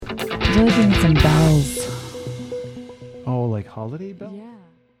feel like we need some bells. Oh, like holiday bell? Yeah.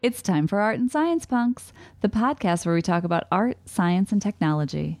 It's time for Art and Science Punks, the podcast where we talk about art, science, and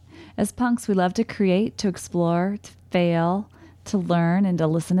technology. As punks, we love to create, to explore, to fail, to learn, and to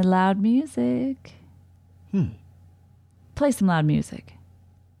listen to loud music. Play some loud music.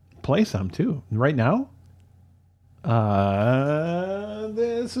 Play some too. Right now?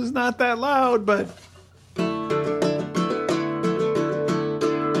 This is not that loud, but...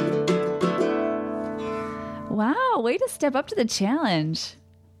 Wow, way to step up to the challenge.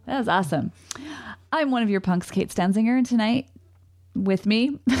 That was awesome. I'm one of your punks, Kate Stenzinger, and tonight with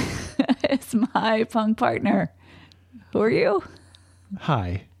me is my punk partner. Who are you?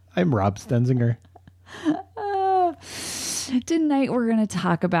 Hi, I'm Rob Stenzinger. Tonight we're going to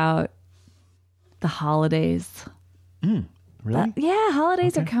talk about the holidays. Really? Yeah,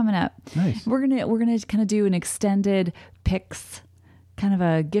 holidays are coming up. Nice. We're gonna kind of do an extended picks, kind of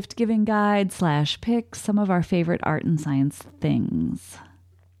a gift giving guide / pick some of our favorite art and science things.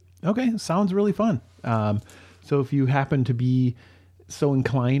 Okay, sounds really fun. So if you happen to be so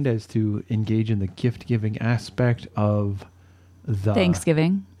inclined as to engage in the gift-giving aspect of the...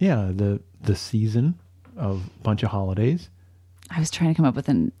 Thanksgiving. Yeah, the season of a bunch of holidays. I was trying to come up with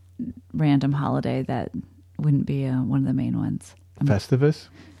a random holiday that wouldn't be one of the main ones. Festivus.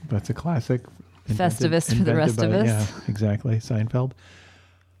 That's a classic. Festivus for the rest of us. Yeah, exactly. Seinfeld.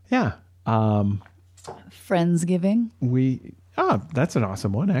 Yeah. Friendsgiving. That's an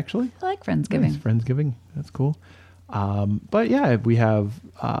awesome one, actually. I like Friendsgiving. Nice. Friendsgiving. That's cool. But yeah, we have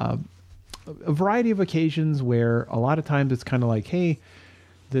a variety of occasions where a lot of times it's kind of like, hey,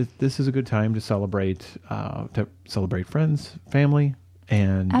 this is a good time to celebrate friends, family,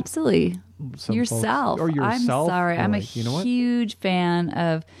 and absolutely some yourself. Folks, or yourself. I'm sorry. I'm a you huge fan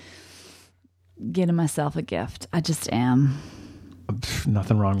of getting myself a gift. I just am.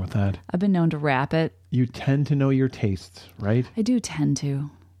 Nothing wrong with that. I've been known to wrap it. You tend to know your tastes, right? I do tend to.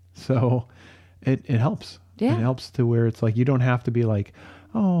 So it helps. Yeah. It helps to where it's like you don't have to be like,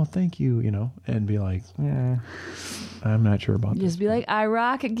 oh, thank you, and be like, I'm not sure about this. Just be like, I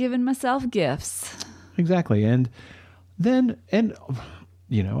rock at giving myself gifts. Exactly. And then, I'm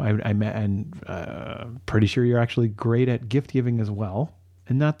pretty sure you're actually great at gift giving as well.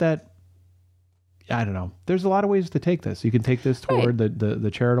 And not that, I don't know. There's a lot of ways to take this. You can take this toward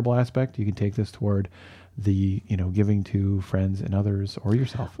the charitable aspect. You can take this toward the, giving to friends and others or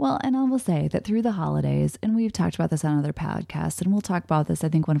yourself. Well, and I will say that through the holidays, and we've talked about this on other podcasts, and we'll talk about this, I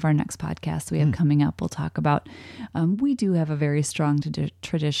think one of our next podcasts we have coming up, we'll talk about, we do have a very strong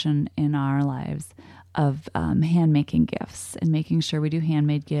tradition in our lives of hand-making gifts and making sure we do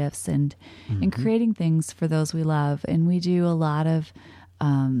handmade gifts and creating things for those we love. And we do a lot of...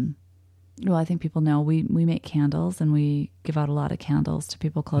 I think people know we make candles and we give out a lot of candles to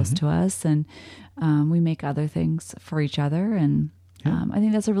people close to us, and we make other things for each other. And I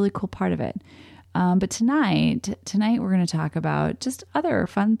think that's a really cool part of it. But tonight we're going to talk about just other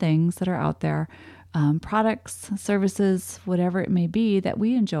fun things that are out there, products, services, whatever it may be that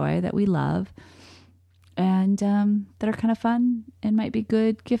we enjoy, that we love, and that are kind of fun and might be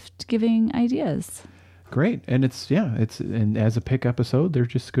good gift giving ideas. Great. And and as a pick episode, there's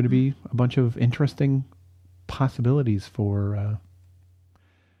just going to be a bunch of interesting possibilities for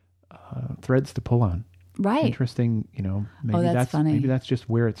threads to pull on. Right. Interesting, maybe that's funny. Maybe that's just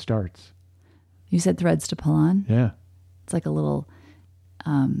where it starts. You said threads to pull on? Yeah. It's like a little,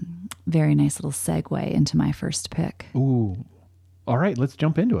 very nice little segue into my first pick. Ooh. All right, let's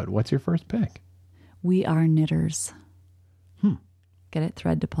jump into it. What's your first pick? We Are Knitters. Get it?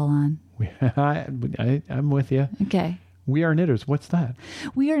 Thread to pull on. I'm with you. Okay. We Are Knitters. What's that?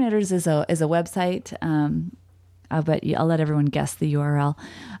 We Are Knitters is a website. I'll let everyone guess the URL,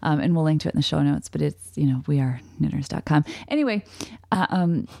 and we'll link to it in the show notes. But it's weareknitters.com. Anyway,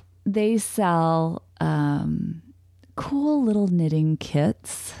 they sell cool little knitting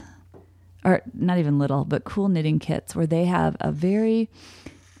kits, or not even little, but cool knitting kits where they have a very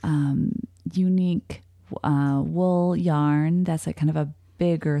unique wool yarn that's like kind of a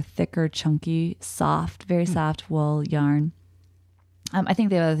bigger, thicker, chunky, soft, very soft wool yarn. I think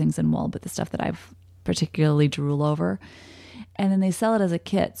they have other things in wool, but the stuff that I've particularly drool over. And then they sell it as a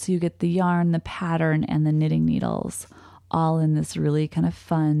kit. So you get the yarn, the pattern, and the knitting needles all in this really kind of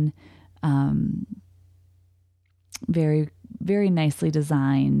fun, very, very nicely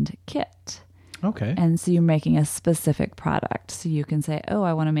designed kit. Okay. And so you're making a specific product. So you can say, oh,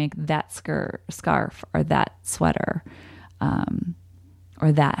 I want to make that scarf or that sweater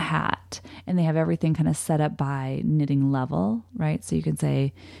or that hat. And they have everything kind of set up by knitting level, right? So you can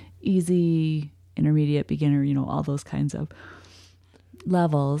say easy, intermediate, beginner, all those kinds of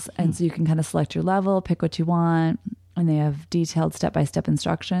levels. And so you can kind of select your level, pick what you want. And they have detailed step-by-step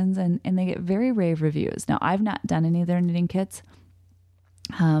instructions, and they get very rave reviews. Now, I've not done any of their knitting kits,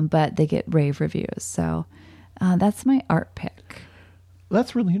 but they get rave reviews. So that's my art pick.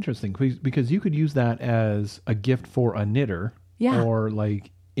 That's really interesting because you could use that as a gift for a knitter, or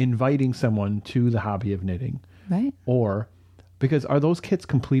like inviting someone to the hobby of knitting. Right. Or because are those kits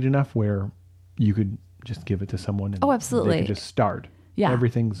complete enough where you could just give it to someone and absolutely. They could just start? Yeah.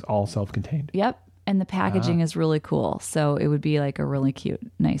 Everything's all self-contained. Yep. And the packaging is really cool. So it would be like a really cute,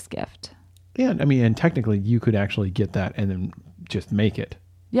 nice gift. Yeah. I mean, and technically you could actually get that and then just make it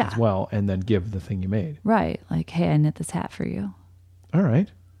as well and then give the thing you made. Right. Like, hey, I knit this hat for you. All right.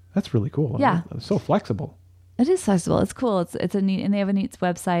 That's really cool. Yeah. It's so flexible. It is flexible. It's cool. It's a neat, and they have a neat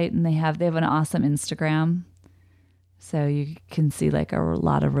website, and they have an awesome Instagram. So you can see like a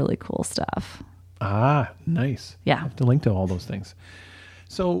lot of really cool stuff. Ah, nice. Yeah. I have to link to all those things.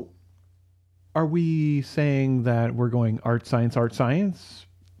 So are we saying that we're going art, science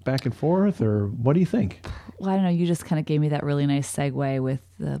back and forth, or what do you think? Well, I don't know. You just kind of gave me that really nice segue with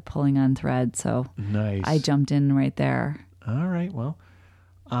the pulling on thread. So nice. I jumped in right there. All right. Well,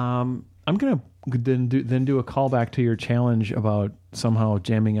 I'm going to then do a callback to your challenge about somehow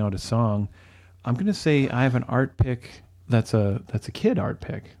jamming out a song. I'm going to say I have an art pick that's a kid art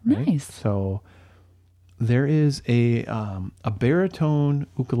pick. Right? Nice. So there is a baritone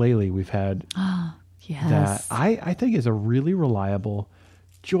ukulele we've had Yes. that I think is a really reliable,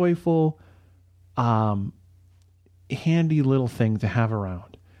 joyful, handy little thing to have around.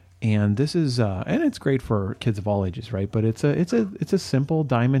 And this is and it's great for kids of all ages, right? But it's a simple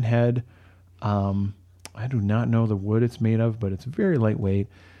diamond head. I do not know the wood it's made of, but it's very lightweight.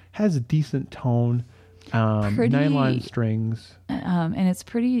 Has a decent tone. Nylon strings. And it's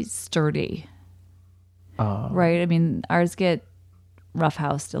pretty sturdy. Right? I mean, ours get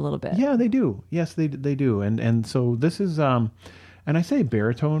roughhoused a little bit. Yeah, they do. Yes, they do. And so this is and I say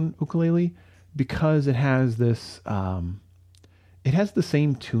baritone ukulele because it has this it has the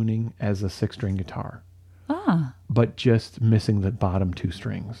same tuning as a 6-string guitar. But just missing the bottom 2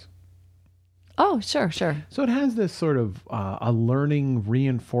 strings. Oh, sure. So it has this sort of a learning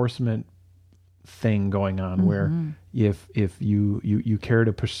reinforcement thing going on where if you care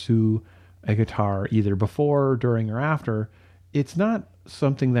to pursue a guitar either before, during, or after, it's not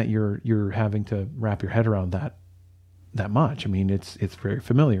something that you're having to wrap your head around that much. I mean, it's very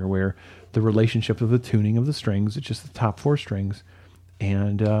familiar where the relationship of the tuning of the strings, it's just the top 4 strings,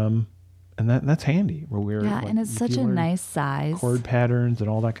 and that's handy. Where we're and it's such a nice size. Chord patterns and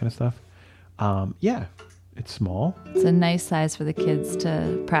all that kind of stuff. It's small. It's a nice size for the kids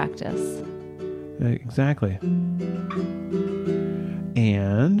to practice. Exactly.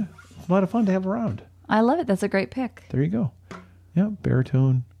 And it's a lot of fun to have around. I love it. That's a great pick. There you go. Yeah,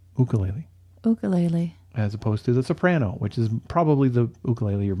 baritone ukulele. Ukulele. As opposed to the soprano, which is probably the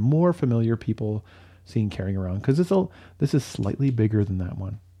ukulele you're more familiar people seeing carrying around because this is slightly bigger than that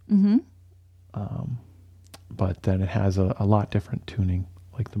one. Mm-hmm. But then it has a lot different tuning,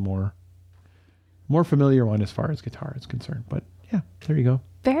 like the more familiar one as far as guitar is concerned. But yeah, there you go.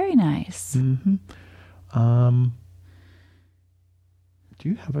 Very nice. Mm-hmm. Do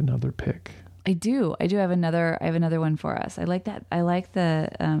you have another pick? I do. I have another one for us. I like that. I like the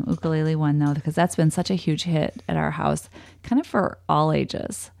ukulele one though, because that's been such a huge hit at our house, kind of for all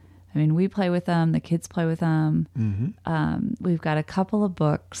ages. I mean, we play with them. The kids play with them. Mm-hmm. We've got a couple of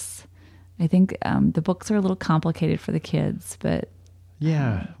books. I think the books are a little complicated for the kids, but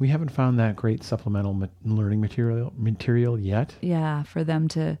yeah, we haven't found that great supplemental learning material yet. Yeah, for them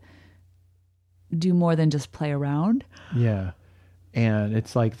to do more than just play around. Yeah. And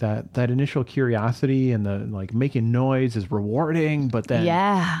it's like that initial curiosity and the like making noise is rewarding, but then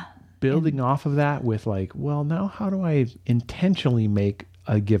building off of that with like, well, now how do I intentionally make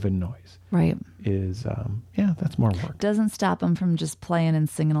a given noise? Right. Is, that's more work. Doesn't stop them from just playing and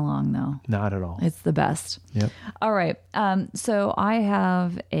singing along though. Not at all. It's the best. Yep. All right. So I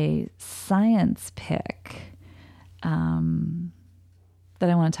have a science pick that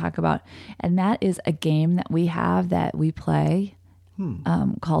I want to talk about. And that is a game that we have that we play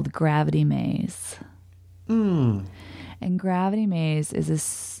called Gravity Maze. And Gravity Maze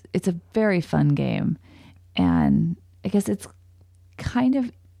it's a very fun game. And I guess it's kind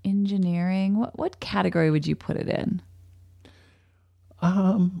of engineering. What category would you put it in?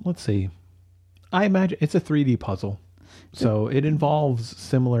 Let's see. I imagine it's a 3D puzzle. So it involves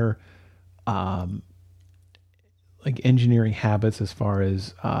similar like engineering habits as far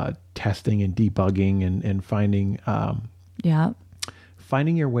as testing and debugging and finding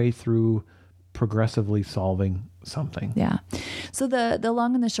finding your way through progressively solving something. Yeah. So the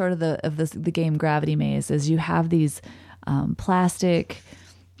long and the short of the game Gravity Maze is you have these plastic.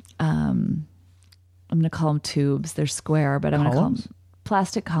 I'm going to call them tubes. They're square, but I'm going to call them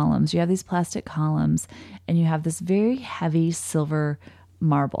plastic columns. You have these plastic columns, and you have this very heavy silver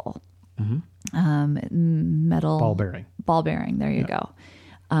marble, metal ball bearing. There you go.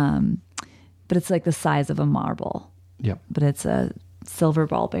 But it's like the size of a marble. Yep. But it's a silver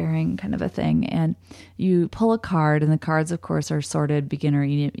ball bearing kind of a thing. And you pull a card, and the cards, of course, are sorted beginner,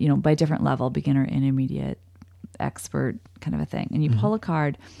 by different level, beginner, intermediate, expert kind of a thing. And you pull a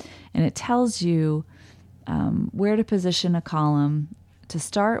card, and it tells you where to position a column to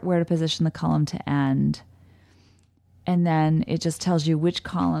start, where to position the column to end. And then it just tells you which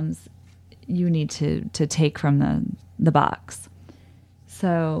columns you need to take from the box.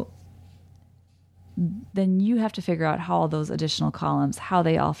 So then you have to figure out how all those additional columns, how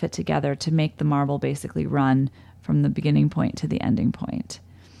they all fit together to make the marble basically run from the beginning point to the ending point.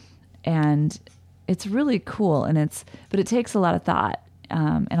 And it's really cool, but it takes a lot of thought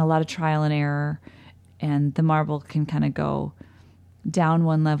and a lot of trial and error. And the marble can kind of go down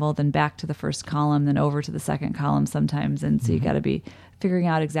one level, then back to the first column, then over to the second column sometimes. And so you got to be figuring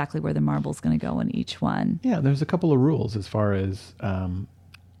out exactly where the marble's going to go in each one. Yeah, there's a couple of rules as far as,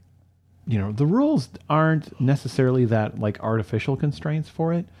 the rules aren't necessarily that like artificial constraints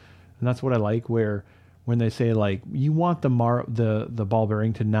for it. And that's what I like, where when they say like you want the ball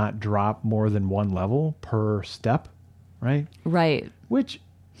bearing to not drop more than one level per step, right? Right. Which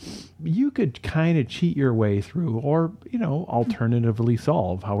you could kind of cheat your way through, or alternatively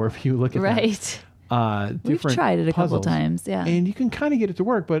solve, however you look at that. We've tried it a couple puzzles, times, yeah. And you can kind of get it to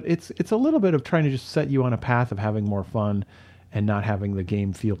work, but it's a little bit of trying to just set you on a path of having more fun and not having the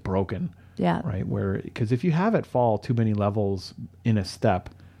game feel broken. Yeah. Right. Because if you have it fall too many levels in a step,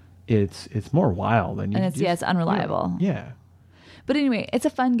 it's more wild and it's unreliable. Yeah. But anyway, it's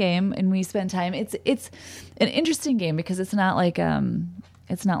a fun game, and we spend time. It's an interesting game because it's not like you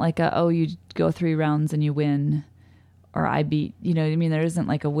go 3 rounds and you win, or I beat. You know what I mean? There isn't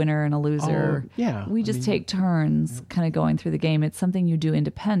like a winner and a loser. Yeah. We just take turns, kind of going through the game. It's something you do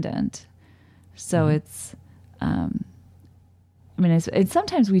independent. So it's. It's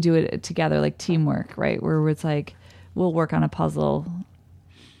sometimes we do it together, like teamwork, right? Where it's like we'll work on a puzzle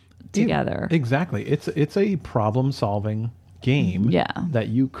together. Exactly. It's a problem-solving game that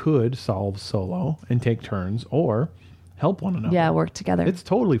you could solve solo and take turns, or help one another. Yeah, work together. It's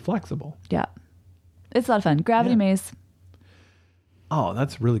totally flexible. Yeah. It's a lot of fun. Gravity Maze. Oh,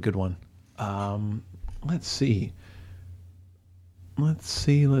 that's a really good one. Let's see.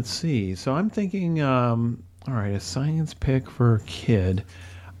 So I'm thinking, all right, a science pick for a kid.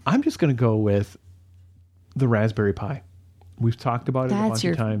 I'm just going to go with the Raspberry Pi. We've talked about it a bunch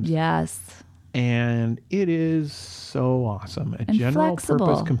of times. Yes. And it is so awesome. A and general flexible.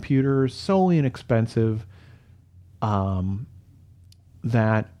 Purpose computer, so inexpensive,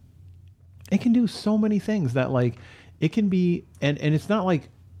 that it can do so many things that like it can be, and it's not like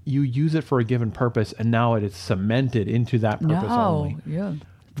you use it for a given purpose and now it is cemented into that purpose only. Yeah.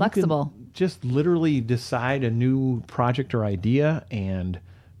 Flexible. Just literally decide a new project or idea, and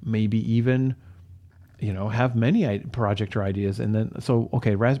maybe even, have many project or ideas. And then,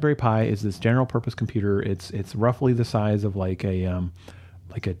 Raspberry Pi is this general purpose computer. It's roughly the size of like a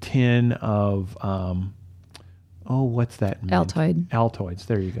tin of, what's that? Altoids.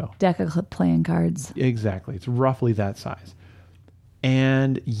 There you go. Deck of playing cards. Exactly. It's roughly that size.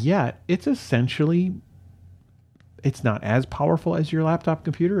 And yet it's essentially, it's not as powerful as your laptop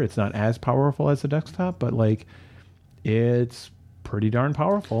computer. It's not as powerful as a desktop, but like it's pretty darn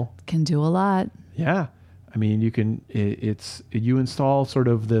powerful. Can do a lot. Yeah. I mean, you install sort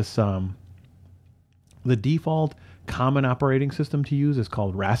of this, the default common operating system to use is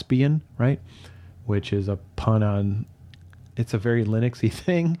called Raspbian, right? Which is a pun on, it's a very Linuxy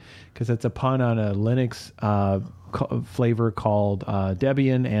thing because it's a pun on a Linux, flavor called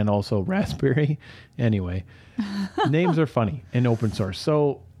Debian and also Raspberry. Anyway, names are funny in open source.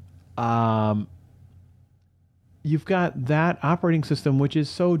 So you've got that operating system, which is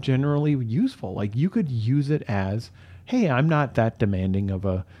so generally useful. Like you could use it as, hey, I'm not that demanding of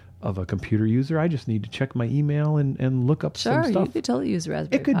a computer user. I just need to check my email and look up some stuff. Sure, you could totally use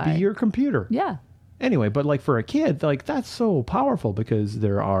Raspberry It could Pi. be your computer. Yeah. Anyway, but like for a kid, like that's so powerful because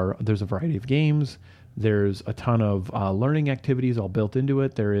there's a variety of games. There's a ton of learning activities all built into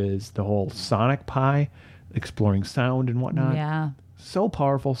it. There is the whole Sonic Pi, exploring sound and whatnot. Yeah. So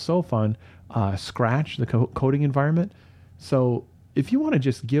powerful, so fun. Scratch, the coding environment. So if you want to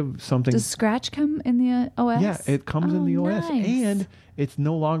just give something... Does Scratch come in the OS? Yeah, it comes in the OS. Nice. And it's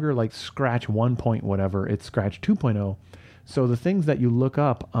no longer like Scratch 1 point whatever. It's Scratch 2.0. So the things that you look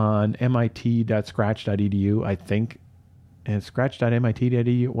up on mit.scratch.edu, I think, and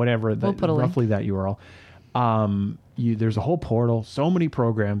scratch.mit.edu, whatever, We'll put a link. roughly that URL. There's a whole portal, so many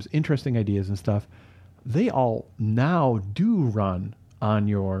programs, interesting ideas and stuff. They all now do run on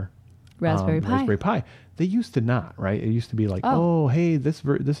your Raspberry Pi. Raspberry Pi. They used to not, right? It used to be like, Oh. oh, hey,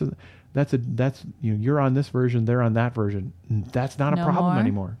 you're on this version, they're on that version. That's not a No problem more?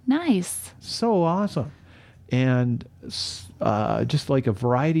 anymore. Nice. So awesome. And just like a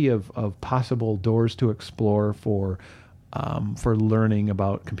variety of possible doors to explore for learning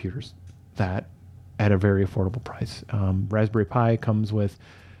about computers that at a very affordable price. Raspberry Pi comes with,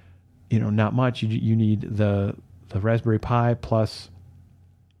 not much. You need the Raspberry Pi plus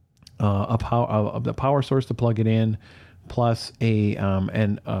a power source to plug it in, plus a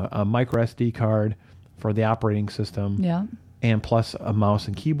micro SD card for the operating system. Yeah. And plus a mouse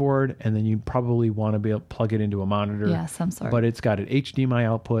and keyboard, and then you probably want to be able to plug it into a monitor. Yeah, some sort. But it's got an HDMI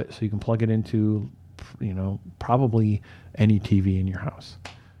output, so you can plug it into, probably any TV in your house.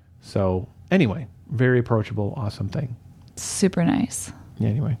 So anyway, very approachable, awesome thing. Super nice.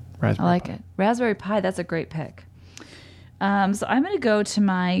 Anyway, Raspberry I like Pi. it. Raspberry Pi, that's a great pick. So I'm going to go to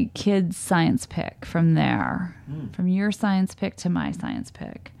my kids' science pick from there. From your science pick to my science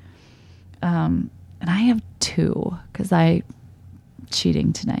pick. And I have two because I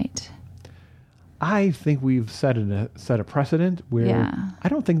cheating tonight. I think we've set a precedent where Yeah. I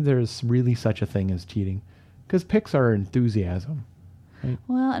don't think there's really such a thing as cheating, because picks are enthusiasm. Right?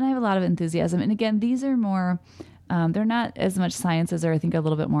 Well, and I have a lot of enthusiasm. And again, these are more, they're not as much science as they're, I think, a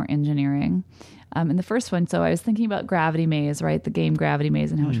little bit more engineering. In the first one, so I was thinking about Gravity Maze, right? The game Gravity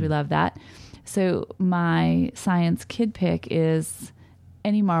Maze and how much we love that. So my science kid pick is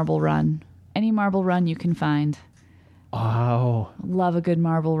any marble run. Any marble run you can find. Oh, Love a good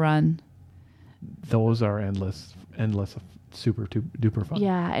marble run. those are endless, super duper fun.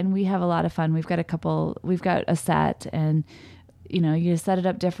 Yeah, and we have a lot of fun. We've got a set, and you set it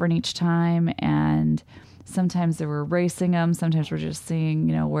up different each time, and sometimes we're racing them, sometimes we're just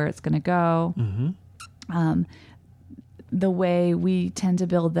seeing, where it's going to go. Mm-hmm. The way we tend to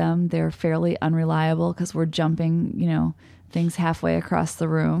build them, they're fairly unreliable because we're jumping, things halfway across the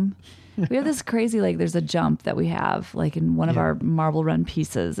room. We have this crazy, there's a jump that we have, in one of our marble run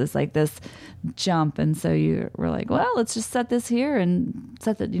pieces. It's like this jump. And so we're like, well, let's just set this here and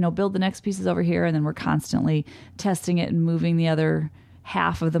build the next pieces over here. And then we're constantly testing it and moving the other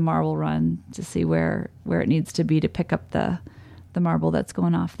half of the marble run to see where it needs to be to pick up the marble that's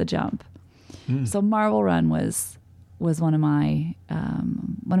going off the jump. So marble run was one of my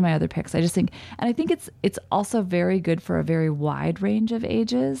other picks. I just think, and I think it's also very good for a very wide range of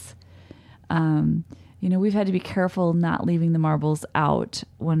ages. We've had to be careful not leaving the marbles out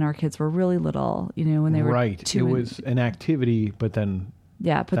when our kids were really little, when they were right. two. It was an activity, but then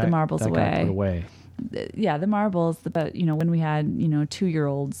put the marbles that got put away. Yeah, the marbles, but when we had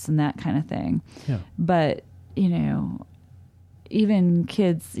 2-year-olds and that kind of thing. Yeah. But even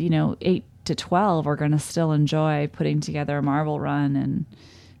kids 8 to 12 are going to still enjoy putting together a marble run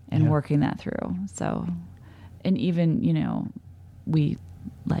and working that through. So, and even we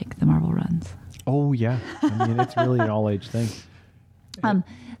like the marble runs. Oh yeah, I mean it's really an all age thing.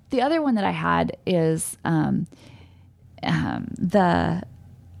 The other one that I had is the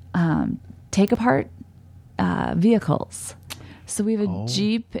take apart vehicles. So we have a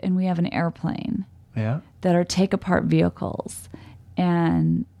Jeep and we have an airplane. Yeah. That are take apart vehicles,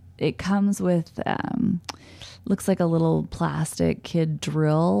 and it comes with looks like a little plastic kid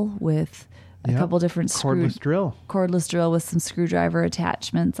drill with a couple different cordless drill with some screwdriver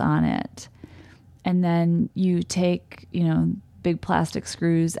attachments on it. And then you take, big plastic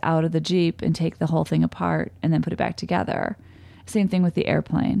screws out of the Jeep and take the whole thing apart and then put it back together. Same thing with the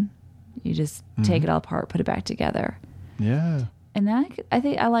airplane. You just take it all apart, put it back together. Yeah. And I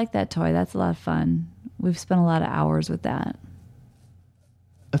think I like that toy. That's a lot of fun. We've spent a lot of hours with that.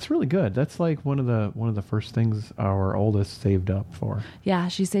 That's really good. That's like one of the first things our oldest saved up for. Yeah,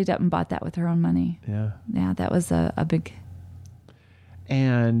 she saved up and bought that with her own money. Yeah. Yeah, that was a big.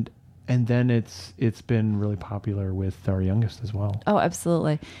 And then it's been really popular with our youngest as well. Oh,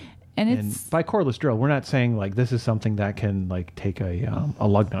 absolutely. And by cordless drill, we're not saying this is something that can take a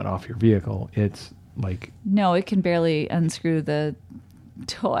lug nut off your vehicle. It's no, it can barely unscrew the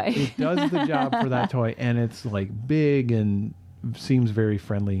toy. It does the job for that toy, and it's big and seems very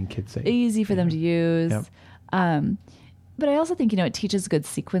friendly and kid safe. Easy for them to use. Yep. But I also think, it teaches good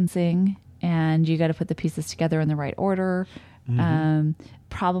sequencing, and you got to put the pieces together in the right order.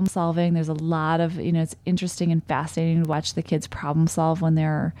 Problem solving. There's a lot of, it's interesting and fascinating to watch the kids problem solve when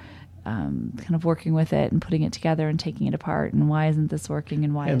they're kind of working with it and putting it together and taking it apart and why isn't this working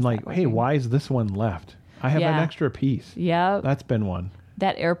and why And is like, that hey, working? why is this one left? I have an Yeah. extra piece. Yeah. That's been one.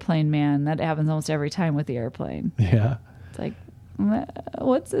 That airplane, man, that happens almost every time with the airplane. Yeah. It's like,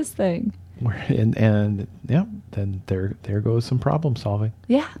 what's this thing? And yeah, then there goes some problem solving.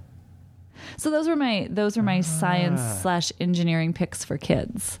 Yeah. So those are my science / engineering picks for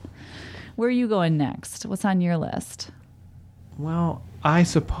kids. Where are you going next? What's on your list? Well, I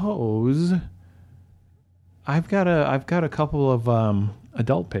suppose I've got a couple of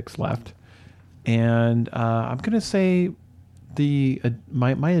adult picks left, and I'm gonna say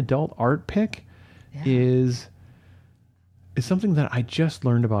my adult art pick is something that I just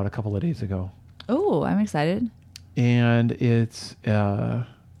learned about a couple of days ago, Oh, I'm excited. and it's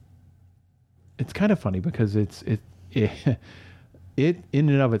kind of funny because it in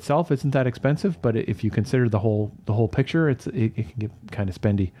and of itself isn't that expensive, but if you consider the whole picture, it can get kind of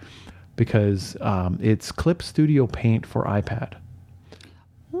spendy because it's Clip Studio Paint for iPad.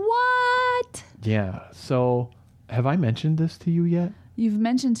 What? Yeah. So have I mentioned this to you yet? You've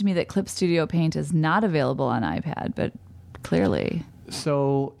mentioned to me that Clip Studio Paint is not available on iPad, but clearly.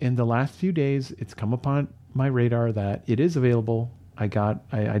 So in the last few days, it's come upon my radar that it is available. I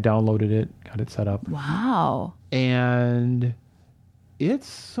downloaded it, got it set up. Wow. And it's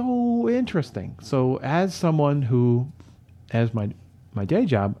so interesting. So as someone who, as my day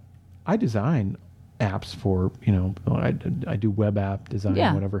job, I design apps for, I do web app design,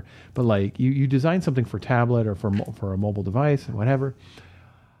 Yeah. whatever. But like you design something for tablet or for a mobile device and whatever.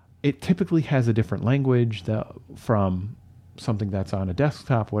 It typically has a different language from something that's on a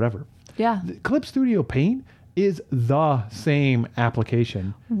desktop, whatever. Yeah. Clip Studio Paint is the same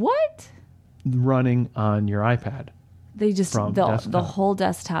application What? running on your iPad. They just From the desktop. whole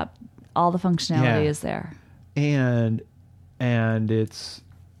desktop, all the functionality Yeah. is there. And it's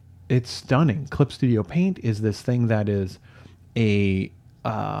stunning. Clip Studio Paint is this thing that is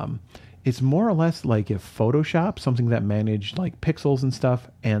it's more or less like if Photoshop, something that managed like pixels and stuff,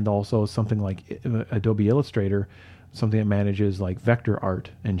 and also something like Adobe Illustrator, something that manages like vector art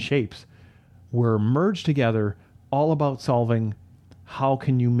and shapes, were merged together, all about solving how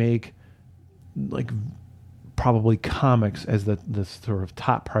can you make like probably comics as the sort of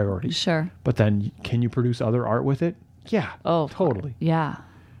top priority. Sure. But then can you produce other art with it? Yeah. Oh, totally. Yeah.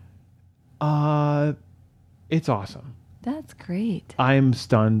 It's awesome. That's great. I'm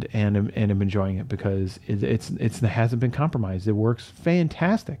stunned and am enjoying it because it hasn't been compromised. It works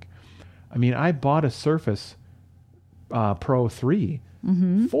fantastic. I mean, I bought a Surface Pro 3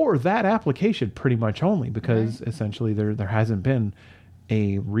 for that application pretty much only because essentially there hasn't been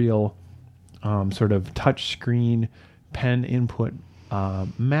a real sort of touch screen pen input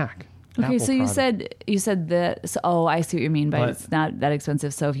Mac. Okay, Apple so you product. said that. So, I see what you mean by But- it's not that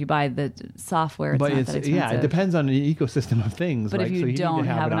expensive. So if you buy the software, it's But not it's that expensive. it depends on the ecosystem of things. But like, if you so you don't need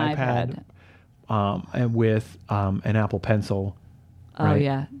to have an iPad, and with an Apple Pencil. Oh right?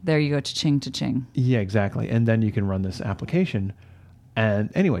 yeah, there you go, cha-ching, cha-ching. Yeah, exactly. And then you can run this application. And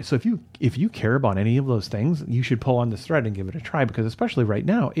anyway, so if you care about any of those things, you should pull on this thread and give it a try because especially right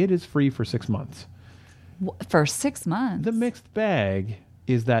now, it is free for 6 months. For 6 months. The mixed bag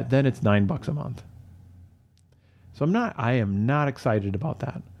is that then it's $9 a month. So I am not excited about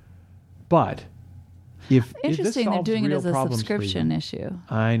that. But if this Interesting, they're solves doing it real as a problems for you- subscription issue.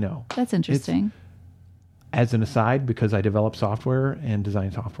 I know. That's interesting. As an aside, because I develop software and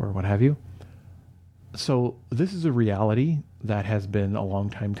design software, what have you. So this is a reality that has been a long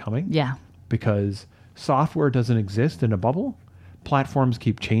time coming. Yeah. Because software doesn't exist in a bubble. Platforms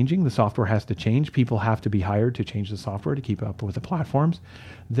keep changing. The software has to change. People have to be hired to change the software to keep up with the platforms.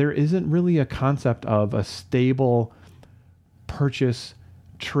 There isn't really a concept of a stable purchase,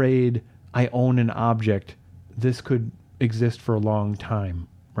 trade, I own an object. This could exist for a long time,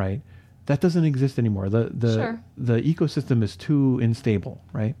 right? That doesn't exist anymore. Sure. The ecosystem is too unstable,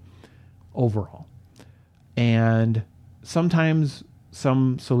 right? Overall. And sometimes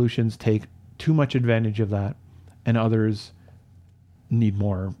some solutions take too much advantage of that and others need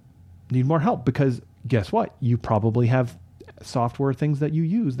more help because guess what? You probably have software things that you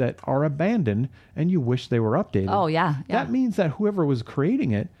use that are abandoned and you wish they were updated. Oh yeah. That means that whoever was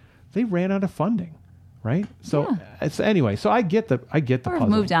creating it, they ran out of funding, right? So it's anyway. So I get the or puzzle. have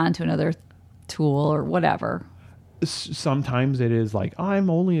moved on to another tool or whatever. Sometimes it is like I'm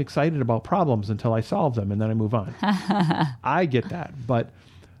only excited about problems until I solve them and then I move on. I get that, but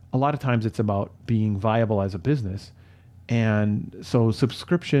a lot of times it's about being viable as a business, and so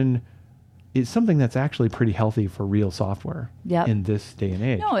subscription is something that's actually pretty healthy for real software Yep. in this day and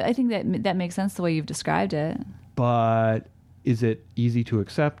age. No, I think that makes sense the way you've described it. But Is it easy to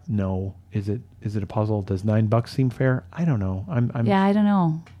accept? No. Is it a puzzle? Does $9 seem fair? I don't know. Yeah, I don't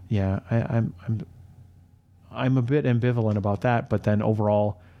know. Yeah, I'm a bit ambivalent about that, but then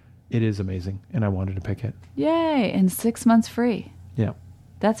overall, it is amazing, and I wanted to pick it. Yay! And 6 months free. Yeah.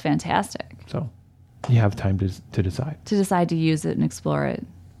 That's fantastic. So you have time to decide. To decide to use it and explore it.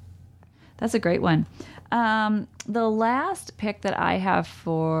 That's a great one. The last pick that I have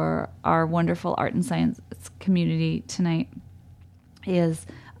for our wonderful art and science community tonight is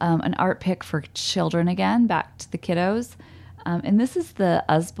an art pick for children again, back to the kiddos. And this is the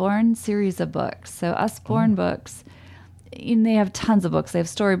Usborne series of books. So Usborne books, and they have tons of books. They have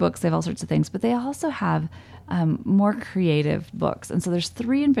storybooks, they have all sorts of things, but they also have more creative books. And so there's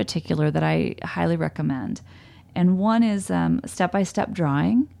 3 in particular that I highly recommend. And one is step-by-step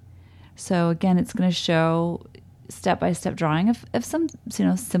drawing. So again, it's going to show step-by-step drawing of some,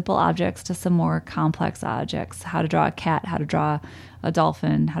 simple objects to some more complex objects. How to draw a cat, how to draw a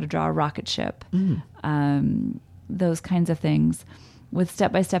dolphin, how to draw a rocket ship, those kinds of things, with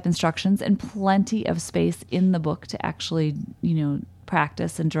step-by-step instructions and plenty of space in the book to actually,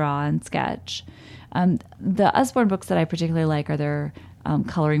 practice and draw and sketch. The Usborne books that I particularly like are their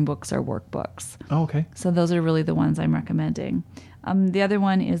coloring books or workbooks. Oh, okay. So those are really the ones I'm recommending. The other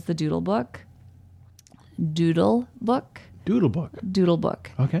one is the Doodle Book. Doodle Book.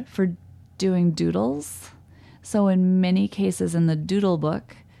 Okay. For doing doodles. So in many cases in the Doodle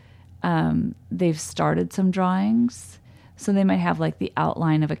Book, they've started some drawings. So they might have like the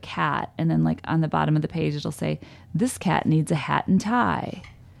outline of a cat, and then like on the bottom of the page it'll say, this cat needs a hat and tie.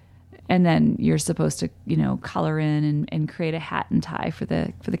 And then you're supposed to, color in and create a hat and tie for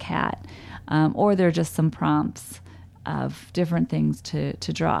the cat. Or there are just some prompts of different things to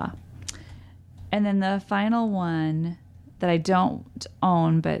draw. And then the final one that I don't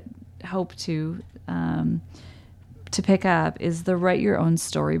own but hope to pick up is the Write Your Own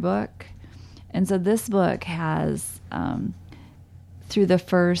Storybook. And so this book has through the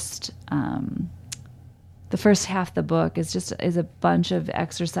first half of the book is a bunch of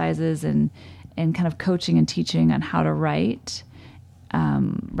exercises and kind of coaching and teaching on how to write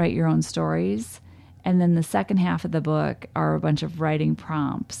your own stories. And then the second half of the book are a bunch of writing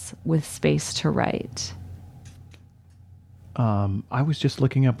prompts with space to write. I was just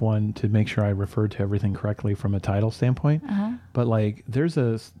looking up one to make sure I referred to everything correctly from a title standpoint. But like, there's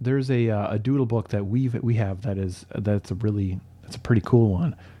a doodle book that we have that's a pretty cool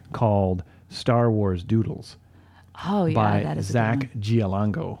one called Star Wars Doodles. Oh yeah, by that is Zach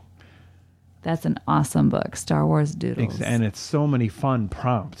Gialongo. That's an awesome book, Star Wars Doodles. And it's so many fun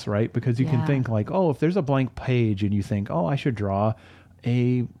prompts, right? Because you can think like, if there's a blank page and you think, I should draw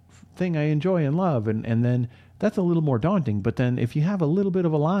a thing I enjoy and love, and then that's a little more daunting. But then if you have a little bit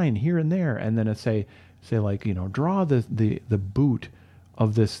of a line here and there, and then it's say like, draw the boot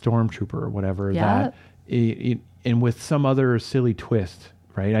of this stormtrooper or whatever, that and with some other silly twist,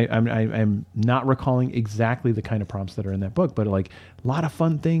 right? I'm not recalling exactly the kind of prompts that are in that book, but like a lot of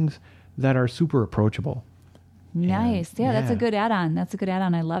fun things that are super approachable. Nice. Yeah, that's a good add-on.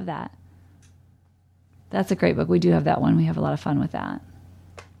 I love that. That's a great book. We do have that one. We have a lot of fun with that.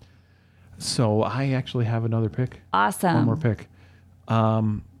 So I actually have another pick. Awesome. One more pick.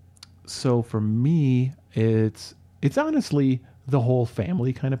 So for me, it's honestly the whole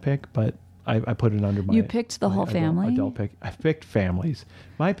family kind of pick, but I put it under my... You picked the whole family? Adult pick. I picked families.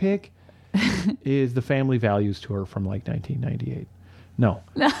 My pick is the Family Values Tour from like 1998. No.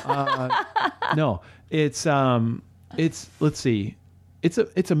 No. It's let's see.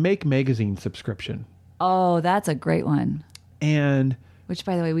 It's a Make magazine subscription. Oh, that's a great one. And which,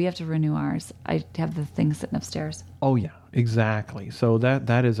 by the way, we have to renew ours. I have the thing sitting upstairs. Oh yeah, exactly. So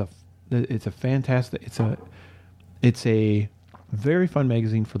that is it's a fantastic, it's a very fun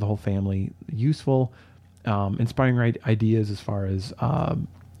magazine for the whole family. Useful, inspiring ideas as far as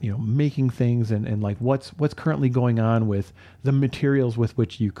making things and like what's currently going on with the materials with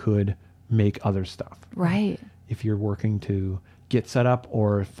which you could make other stuff. Right. If you're working to get set up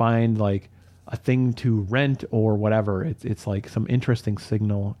or find like a thing to rent or whatever, it's like some interesting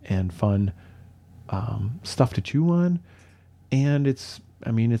signal and fun stuff to chew on. And it's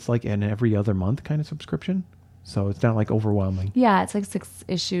like an every other month kind of subscription. So it's not like overwhelming. Yeah, it's like 6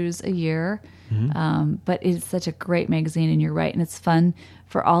 issues a year. Mm-hmm. But it's such a great magazine, and you're right. And it's fun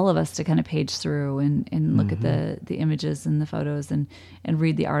for all of us to kind of page through and look mm-hmm. at the images and the photos and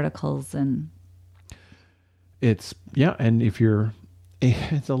read the articles. And it's, and if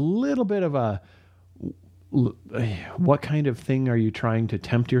it's a little bit of a, what kind of thing are you trying to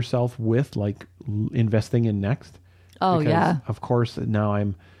tempt yourself with, like investing in next? Oh, because yeah. Of course, now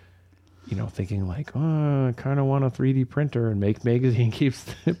I'm thinking like, oh, I kind of want a 3D printer, and Make Magazine keeps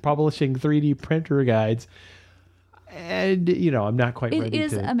publishing 3D printer guides. And, I'm not quite ready to It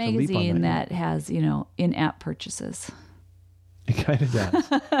is a magazine that has, in-app purchases. It kind of does.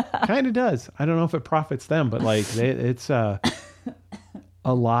 Kind of does. I don't know if it profits them, but like it's a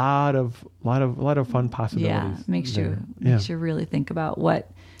lot of fun possibilities. Yeah, makes you really think about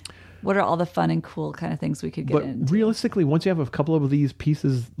what are all the fun and cool kind of things we could get into. But realistically, once you have a couple of these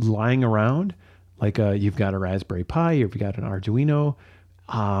pieces lying around, like you've got a Raspberry Pi, you've got an Arduino,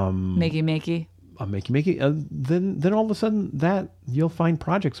 Makey. Then all of a sudden that you'll find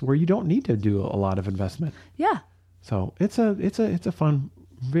projects where you don't need to do a lot of investment. Yeah. So it's a fun,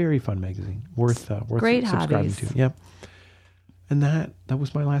 very fun magazine, worth great subscribing hobbies. to. Yep. And that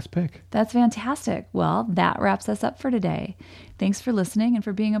was my last pick. That's fantastic. Well, that wraps us up for today. Thanks for listening and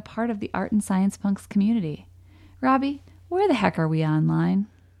for being a part of the Art and Science Punks community. Robbie, where the heck are we online?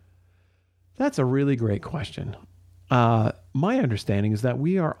 That's a really great question. My understanding is that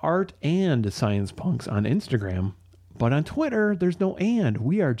we are Art and Science Punks on Instagram, but on Twitter, there's no and.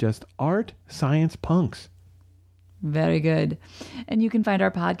 We are just Art Science Punks. Very good. And you can find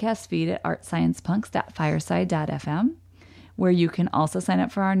our podcast feed at artsciencepunks.fireside.fm, where you can also sign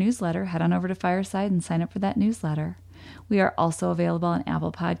up for our newsletter. Head on over to Fireside and sign up for that newsletter. We are also available on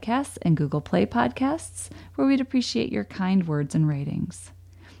Apple Podcasts and Google Play Podcasts, where we'd appreciate your kind words and ratings.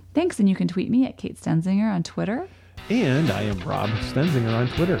 Thanks, and you can tweet me at Kate Stenzinger on Twitter. And I am Rob Stenzinger on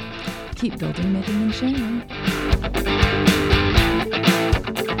Twitter. Keep building, making, and sharing.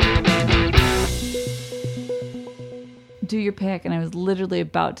 Do your pick, and I was literally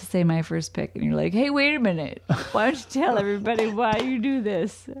about to say my first pick, and you're like, hey, wait a minute. Why don't you tell everybody why you do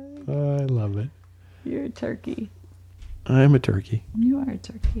this? I love it. You're a turkey. I'm a turkey. You are a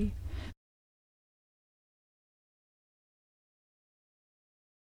turkey.